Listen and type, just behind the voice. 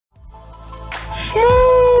Smooth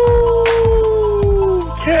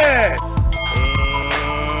cat.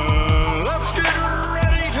 Let's get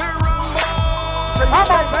ready to rumble. I'm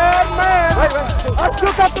a bad man. I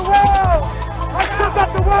still got the world. I still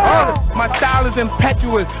got the world. My style is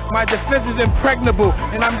impetuous. My defense is impregnable.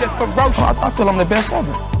 And I'm just ferocious. I feel I'm the best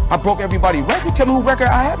ever. I broke everybody's record. Tell me who record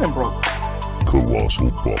I haven't broke. Colossal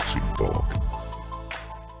Boxing Talk.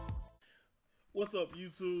 What's up,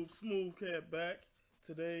 YouTube? Smooth Cat back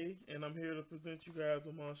today, and I'm here to present you guys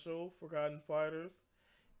with my show, Forgotten Fighters.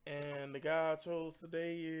 And the guy I chose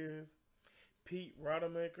today is Pete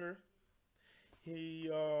Rademacher. He's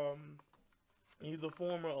a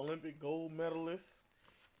former Olympic gold medalist.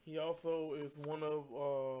 He also is one of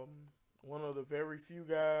the very few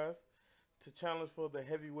guys to challenge for the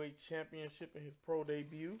heavyweight championship in his pro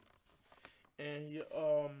debut. And he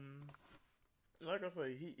like I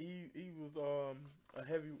say, he was a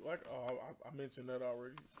heavy, like I mentioned that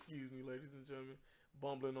already. Excuse me, ladies and gentlemen,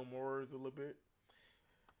 bumbling on my words a little bit.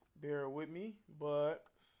 Bear with me, but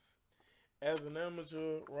as an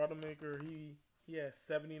amateur, Rademacher, he has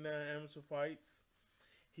 79 amateur fights.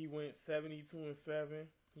 He went 72-7.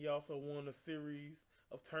 He also won a series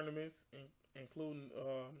of tournaments, including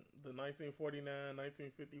the 1949,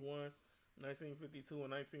 1951, 1952, and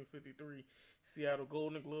 1953 Seattle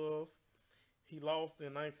Golden Gloves. He lost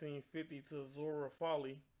in 1950 to Zora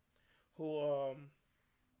Fali, who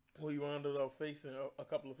he wound up facing a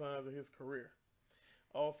couple of times in his career.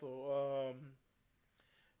 Also,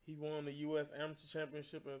 he won the U.S. Amateur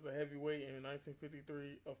Championship as a heavyweight in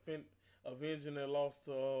 1953, avenging that loss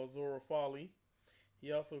to Zora Fali.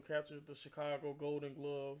 He also captured the Chicago Golden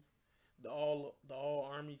Gloves, the All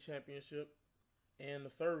Army Championship, and the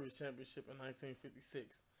Service Championship in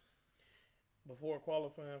 1956. Before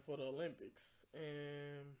qualifying for the Olympics.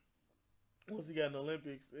 And once he got in the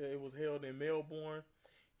Olympics, it was held in Melbourne.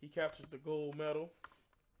 He captured the gold medal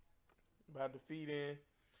by defeating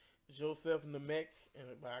Joseph Nemec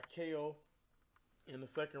by KO in the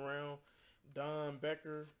second round. Don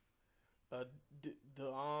Becker,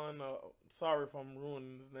 sorry if I'm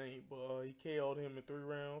ruining his name, but he KO'd him in 3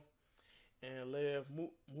 rounds. And Lev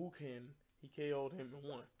Mukin, he KO'd him in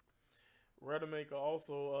 1. Rademacher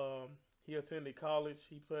also he attended college.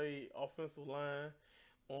 He played offensive line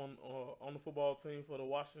on the football team for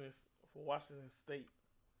Washington State.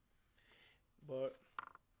 But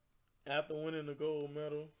after winning the gold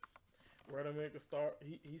medal, Rademacher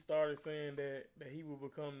started saying that he would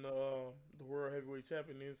become the world heavyweight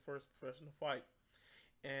champion in his first professional fight.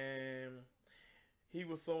 And he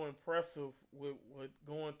was so impressive with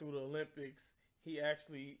going through the Olympics. He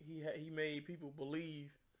made people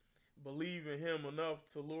believe in him enough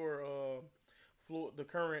to lure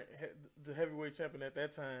the heavyweight champion at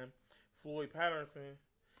that time, Floyd Patterson,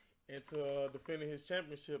 into defending his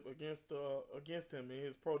championship against him in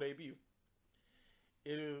his pro debut.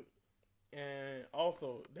 And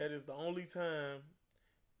also that is the only time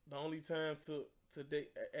to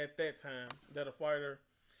date at that time that a fighter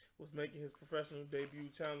was making his professional debut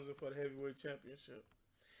challenging for the heavyweight championship.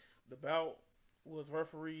 The bout was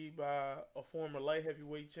refereed by a former light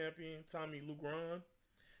heavyweight champion, Tommy Lugran,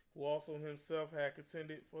 who also himself had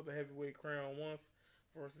contended for the heavyweight crown once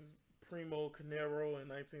versus Primo Carnero in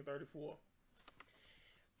 1934.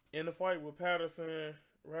 In the fight with Patterson,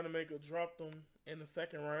 Rademacher dropped him in the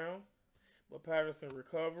second round, but Patterson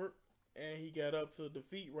recovered, and he got up to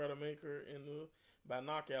defeat Rademacher by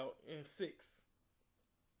knockout in 6.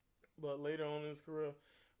 But later on in his career,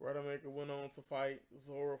 Rademacher went on to fight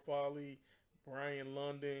Zora Fali, Brian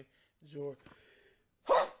London, George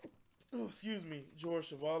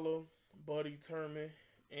Chuvalo, Buddy Turman,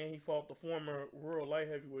 and he fought the former world light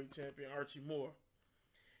heavyweight champion Archie Moore.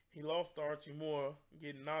 He lost to Archie Moore,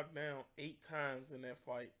 getting knocked down 8 times in that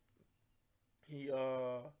fight. He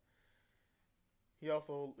lost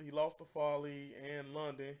to Fali and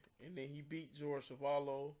London, and then he beat George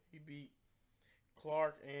Chuvalo. He beat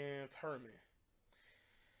Clark and Turman.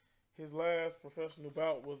 His last professional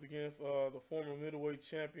bout was against the former middleweight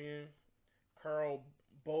champion Carl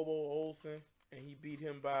Bobo Olsen, and he beat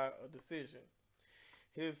him by a decision.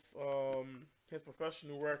 His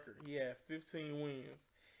professional record, he had 15 wins,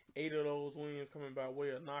 8 of those wins coming by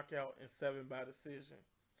way of knockout and 7 by decision.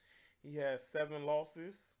 He has 7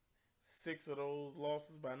 losses, 6 of those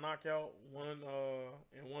losses by knockout,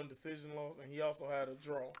 1 decision loss, and he also had a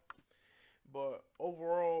draw. But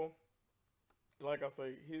overall, like I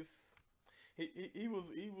say, he was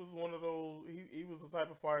one of those. He was the type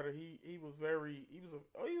of fighter. He was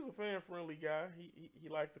a fan friendly guy. He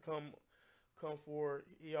liked to come forward.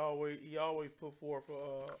 He always put forth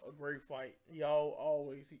a great fight. He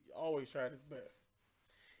always tried his best.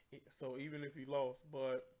 So even if he lost,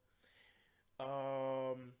 but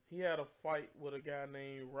he had a fight with a guy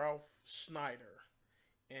named Ralph Schneider,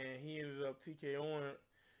 and he ended up TKOing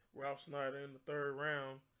Ralph Schneider in the 3rd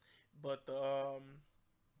round. But the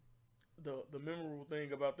memorable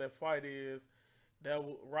thing about that fight is that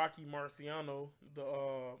Rocky Marciano,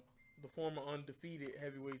 the former undefeated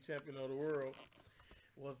heavyweight champion of the world,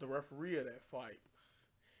 was the referee of that fight.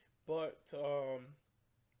 But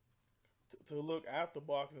to look after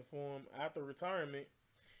boxing for him after retirement,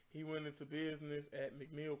 he went into business at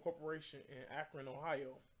McNeil Corporation in Akron,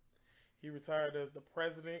 Ohio. He retired as the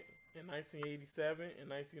president in 1987 and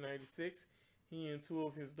 1996. He and 2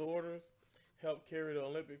 of his daughters helped carry the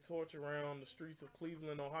Olympic torch around the streets of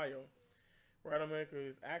Cleveland, Ohio. Rademacher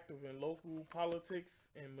is active in local politics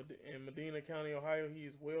in Medina County, Ohio. He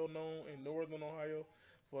is well known in Northern Ohio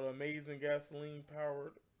for the amazing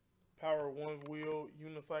gasoline-powered one-wheel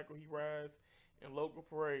unicycle he rides in local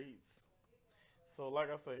parades. So, like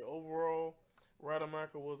I say, overall,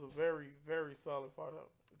 Rademacher was a very, very solid fighter,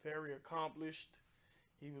 very accomplished.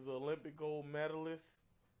 He was an Olympic gold medalist,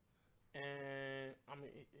 and I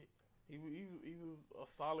mean, he was a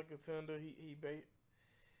solid contender. He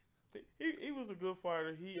was a good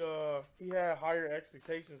fighter. He had higher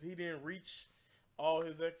expectations. He didn't reach all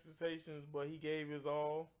his expectations, but he gave his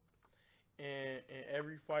all in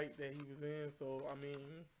every fight that he was in. So I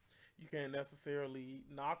mean, you can't necessarily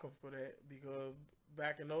knock him for that, because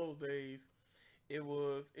back in those days, it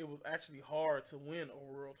was actually hard to win a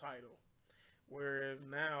world title, whereas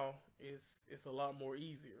now it's a lot more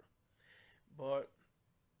easier. But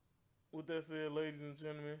with that said, ladies and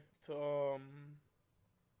gentlemen,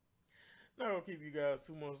 not gonna keep you guys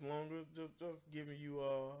too much longer. Just giving you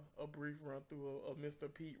a brief run through of Mr.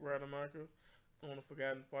 Pete Rademacher on the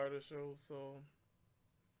Forgotten Fighter show. So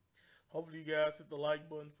hopefully you guys hit the like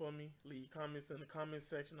button for me. Leave comments in the comment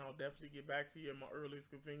section. I'll definitely get back to you at my earliest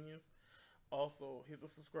convenience. Also, hit the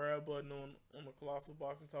subscribe button on the Colossal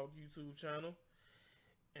Boxing Talk YouTube channel.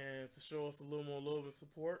 And to show us a little more love and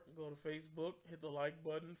support, go to Facebook, hit the like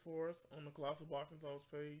button for us on the Colossal Boxing Talks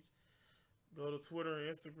page. Go to Twitter and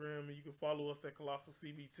Instagram, and you can follow us at Colossal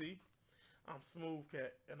CBT. I'm Smooth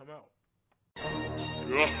Cat, and I'm out.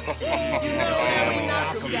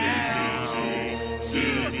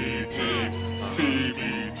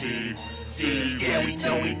 Yeah, we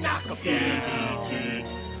know we knock 'em down.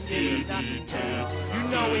 You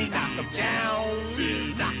know we knock 'em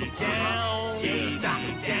down. Knock 'em down.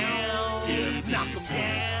 Knock 'em down. Knock 'em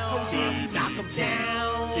down. Knock 'em down. Knock 'em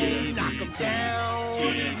down.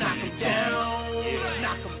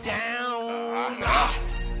 Knock 'em down.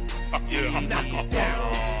 Knock 'em down. Yeah. Knock 'em down.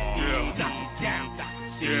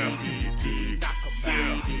 Yeah. Knock 'em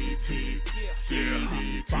down.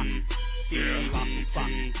 Yeah. Knock 'em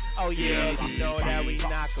down. Oh yeah, you know that we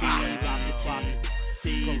knock 'em down. Colossal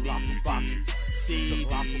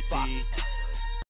Boxing.